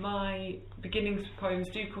lot of my beginnings for poems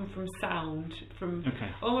do come from sound, from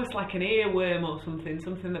almost like an earworm or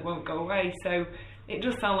something that won't go away. So it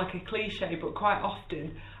does sound like a cliche, but quite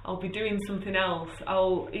often I'll be doing something else.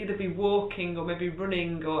 I'll either be walking or maybe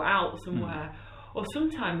running or out somewhere, or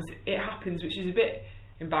sometimes it happens, which is a bit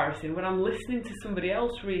embarrassing. When I'm listening to somebody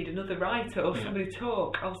else read, another writer or somebody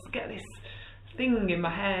talk, I'll get this thing in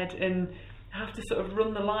my head, and I have to sort of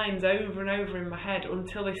run the lines over and over in my head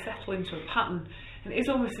until they settle into a pattern. And it's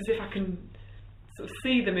almost as if I can sort of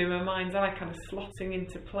see them in my mind's eye, kind of slotting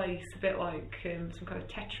into place, a bit like some kind of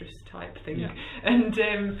Tetris type thing. Yeah. And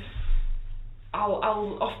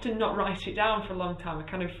I'll often not write it down for a long time. I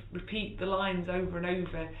kind of repeat the lines over and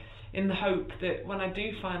over in the hope that when I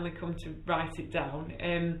do finally come to write it down,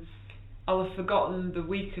 I'll have forgotten the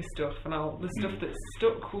weaker stuff, and the stuff that's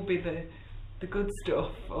stuck will be the good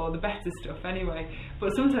stuff, or the better stuff anyway.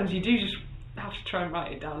 But sometimes you do just have to try and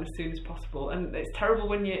write it down as soon as possible, and it's terrible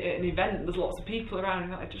when you're at an event and there's lots of people around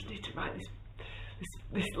and I just need to write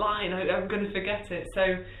this line, I'm going to forget it.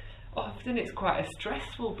 So often it's quite a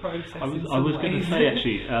stressful process. I was going to say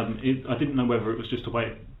actually, I didn't know whether it was just the way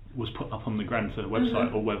it was put up on the Granta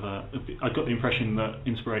website, or whether I got the impression that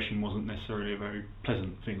inspiration wasn't necessarily a very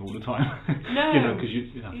pleasant thing all the time. No,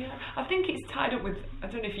 yeah, I think it's tied up with, I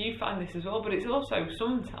don't know if you find this as well, but it's also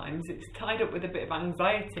sometimes it's tied up with a bit of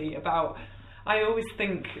anxiety about. I always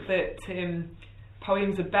think that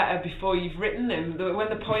poems are better before you've written them. When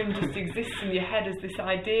the poem just exists in your head as this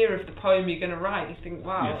idea of the poem you're going to write, you think,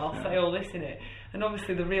 wow, yes, I'll say all this in it. And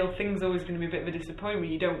obviously the real thing's always going to be a bit of a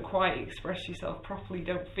disappointment. You don't quite express yourself properly, you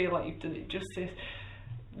don't feel like you've done it justice.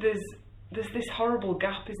 There's this horrible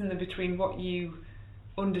gap, isn't there, between what you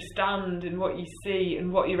understand and what you see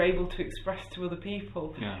and what you're able to express to other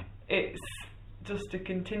people. Yeah. It's just a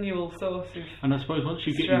continual source of And I suppose once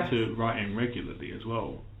you stress. get into writing regularly as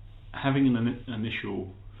well, having an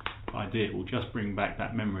initial idea will just bring back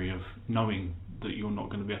that memory of knowing that you're not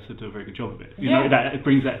going to be able to do a very good job of it. You know, that it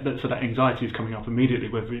brings that so that anxiety is coming up immediately,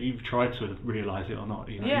 whether you've tried to realise it or not.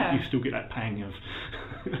 You know, you still get that pang of.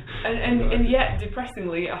 and yet,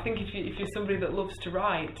 depressingly, I think if you're somebody that loves to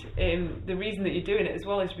write, the reason that you're doing it as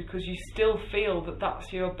well is because you still feel that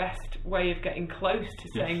that's your best way of getting close to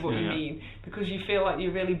saying what you mean, because you feel like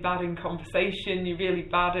you're really bad in conversation, you're really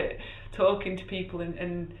bad at talking to people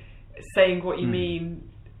and saying what you mean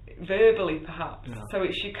verbally, perhaps. So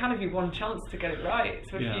it's your one chance to get it right.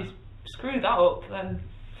 So if you screw that up, then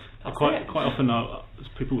that's quite it. Quite often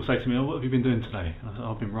people will say to me, "Oh, what have you been doing today?" And I say,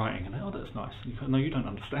 "I've been writing." And they, "Oh, that's nice." And you go, "No, you don't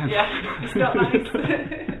understand." Yeah, it's not nice. It's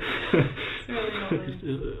really not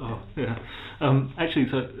nice. Actually,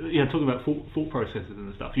 talking about thought processes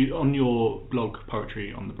and stuff. You, on your blog,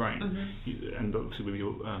 Poetry on the Brain, and obviously with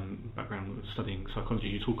your background with studying psychology,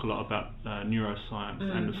 you talk a lot about neuroscience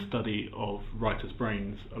and the study of writers'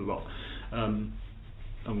 brains a lot. I'm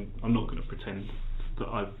not going to pretend that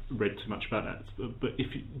I've read too much about that, but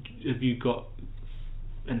have you got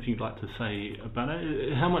anything you'd like to say about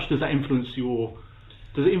it? How much does that influence your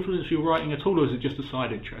writing at all, or is it just a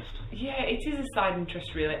side interest? Yeah, it is a side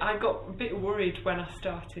interest really. I got a bit worried when I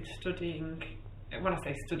started studying. When I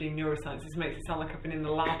say studying neuroscience, this makes it sound like I've been in the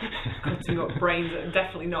lab cutting up brains.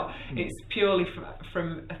 Definitely not. It's purely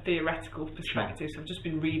from a theoretical perspective. So I've just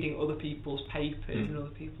been reading other people's papers and other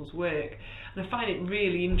people's work, and I find it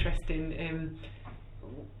really interesting.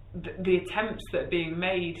 The attempts that are being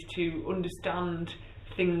made to understand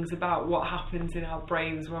things about what happens in our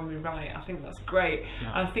brains when we write. I think that's great.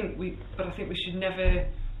 I think we should never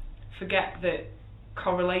forget that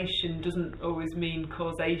correlation doesn't always mean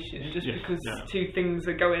causation. Just because two things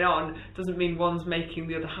are going on doesn't mean one's making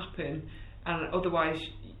the other happen, and otherwise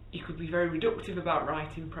you could be very reductive about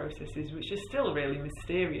writing processes, which are still really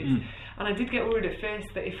mysterious. And I did get worried at first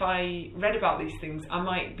that if I read about these things, I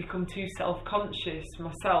might become too self-conscious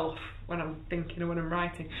myself when I'm thinking and when I'm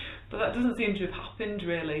writing. But that doesn't seem to have happened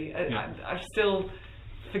really. I still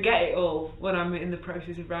forget it all when I'm in the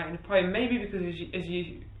process of writing a poem. Maybe because as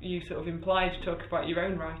you sort of implied to talk about your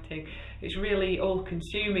own writing, it's really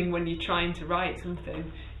all-consuming when you're trying to write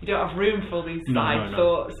something. You don't have room for all these side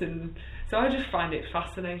thoughts, and so I just find it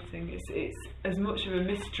fascinating. It's as much of a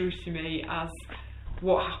mystery to me as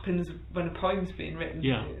what happens when a poem's being written.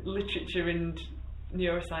 Literature and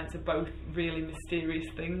neuroscience are both really mysterious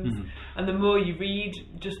things, and the more you read,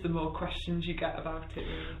 just the more questions you get about it.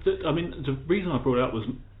 Really. I mean, the reason I brought it up was,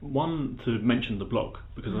 one, to mention the blog,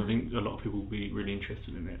 because I think a lot of people will be really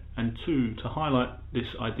interested in it, and two, to highlight this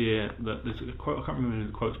idea that there's a quote, I can't remember who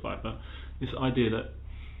the quote's by, but this idea that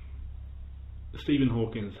Stephen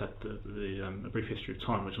Hawking had A Brief History of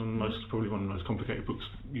Time, which is probably one of the most complicated books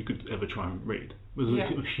you could ever try and read. It was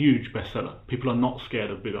a huge bestseller. People are not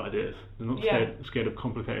scared of big ideas. They're not scared of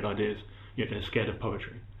complicated ideas, yet they're scared of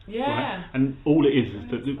poetry. Right? And all it is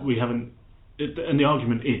that we haven't... And the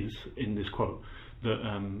argument is, in this quote, that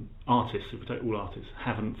artists, if we take all artists,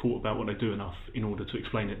 haven't thought about what they do enough in order to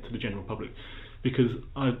explain it to the general public. Because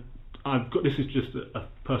this is just a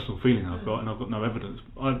personal feeling I've got, and I've got no evidence.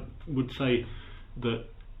 I would say that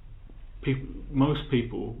most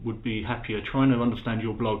people would be happier trying to understand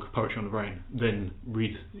your blog, Poetry on the Brain, than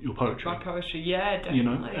read your poetry. My poetry, yeah, definitely. You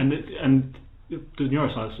know, and the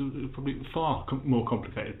neuroscience is probably far more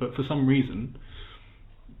complicated, but for some reason,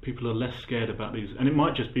 people are less scared about these, and it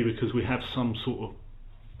might just be because we have some sort of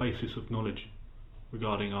basis of knowledge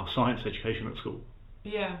regarding our science education at school.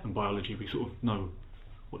 Yeah. And biology, we sort of know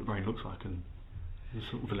what the brain looks like and the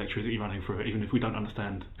sort of electricity running through it, even if we don't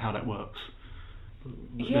understand how that works.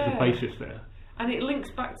 There's a basis there. And it links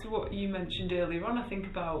back to what you mentioned earlier on, I think,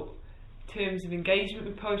 about terms of engagement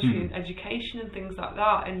with poetry and education and things like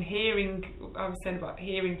that, and I was saying about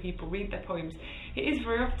hearing people read their poems. It is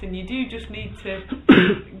very often you do just need to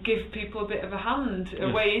give people a bit of a hand,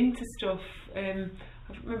 a way into stuff. I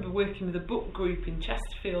remember working with a book group in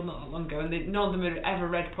Chesterfield not that long ago, and none of them had ever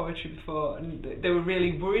read poetry before, and they were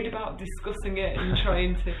really worried about discussing it and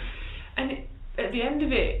trying to. And at the end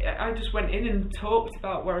of it, I just went in and talked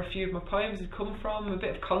about where a few of my poems had come from, a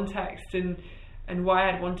bit of context, and why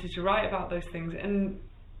I'd wanted to write about those things. And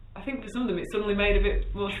I think for some of them it suddenly made a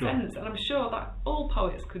bit more sense, and I'm sure that all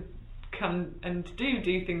poets can and do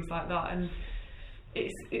things like that. And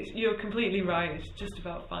it's you're completely right, it's just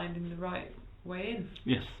about finding the right way in.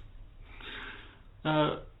 Yes.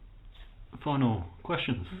 Final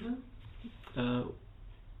questions.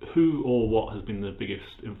 Who or what has been the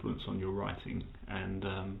biggest influence on your writing, and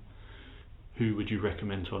who would you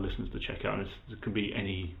recommend to our listeners to check out? And it could be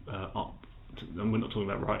any art, and we're not talking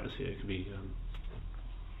about writers here, it could be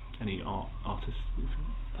any artist.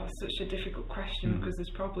 That's such a difficult question because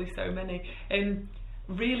there's probably so many.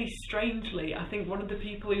 Really strangely, I think one of the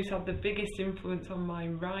people who's had the biggest influence on my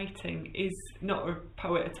writing is not a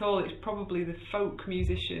poet at all. It's probably the folk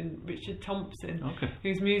musician Richard Thompson,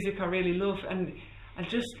 whose music I really love, and I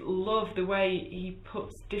just love the way he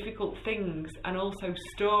puts difficult things and also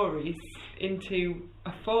stories into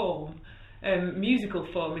a form, musical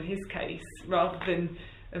form in his case, rather than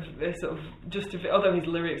a sort of although his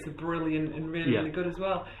lyrics are brilliant and really good as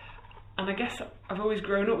well. And I guess I've always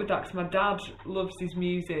grown up with that because my dad loves his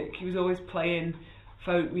music. He was always playing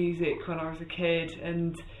folk music when I was a kid,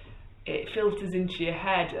 and it filters into your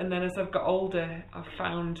head. And then as I've got older, I've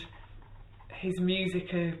found his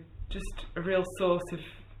music just a real source of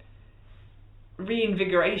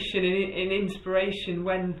reinvigoration and inspiration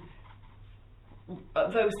when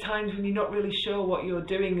at those times when you're not really sure what you're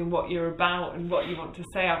doing and what you're about and what you want to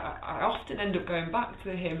say. I often end up going back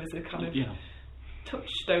to him as a kind of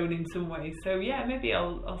touchstone in some ways. So yeah, maybe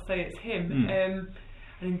I'll say it's him. And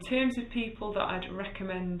in terms of people that I'd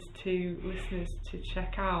recommend to listeners to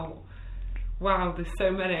check out, wow, there's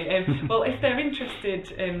so many. Well, if they're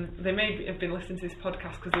interested, they may have been listening to this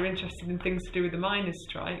podcast because they're interested in things to do with the miners'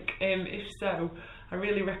 strike. If so, I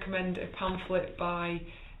really recommend a pamphlet by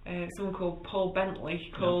someone called Paul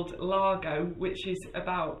Bentley called Largo, which is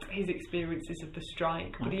about his experiences of the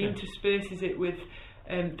strike, but he intersperses it with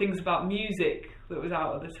things about music that was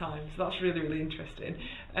out at the time, so that's really, really interesting.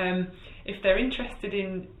 If they're interested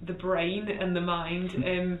in the brain and the mind,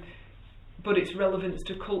 but its relevance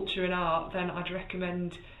to culture and art, then I'd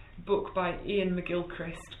recommend a book by Ian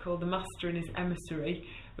McGilchrist called The Master and His Emissary,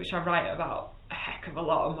 which I write about a heck of a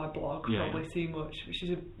lot on my blog, probably too much, which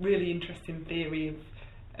is a really interesting theory of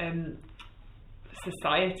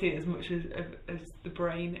society as much as the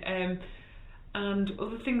brain. And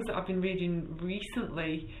other things that I've been reading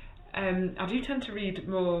recently, I do tend to read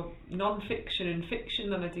more non-fiction and fiction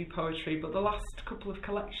than I do poetry, but the last couple of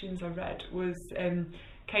collections I read was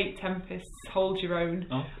Kate Tempest's Hold Your Own.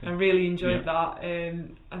 I really enjoyed that,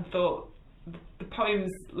 and thought the poems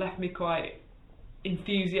left me quite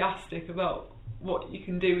enthusiastic about what you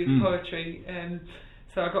can do with poetry,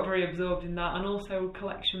 so I got very absorbed in that. And also a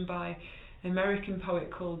collection by an American poet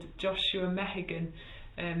called Joshua Mehigan,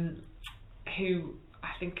 who I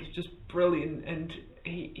think is just brilliant, and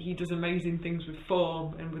he does amazing things with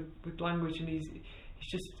form and with language, and he's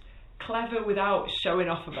just clever without showing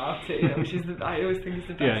off about it, you know, which is I always think is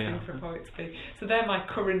the best thing for a poet to be. So that's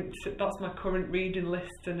my current reading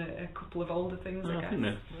list, and a couple of older things. I guess. Think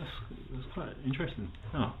that's quite interesting.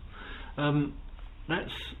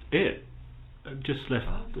 That's it. Just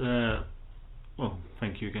left. Well,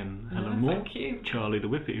 thank you again, Helen Moore. Thank you. Charlie the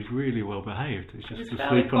Whippet, who's really well behaved. He's just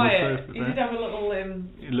fairly asleep quiet. on the sofa. He did have a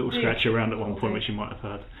little scratch around at one point, which you might have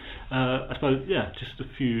heard. I suppose, just a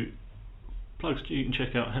few plugs you can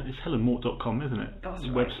check out. It's helenmort.com, isn't it? That's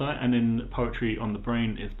the right. website, and then Poetry on the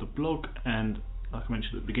Brain is the blog, and like I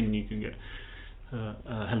mentioned at the beginning, you can get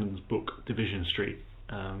Helen's book Division Street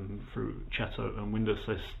through Chatto and Windus.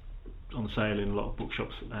 on sale in a lot of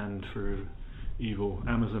bookshops and through Evil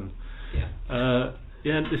Amazon. Yeah.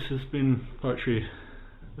 This has been Poetry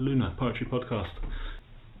Luna Poetry Podcast.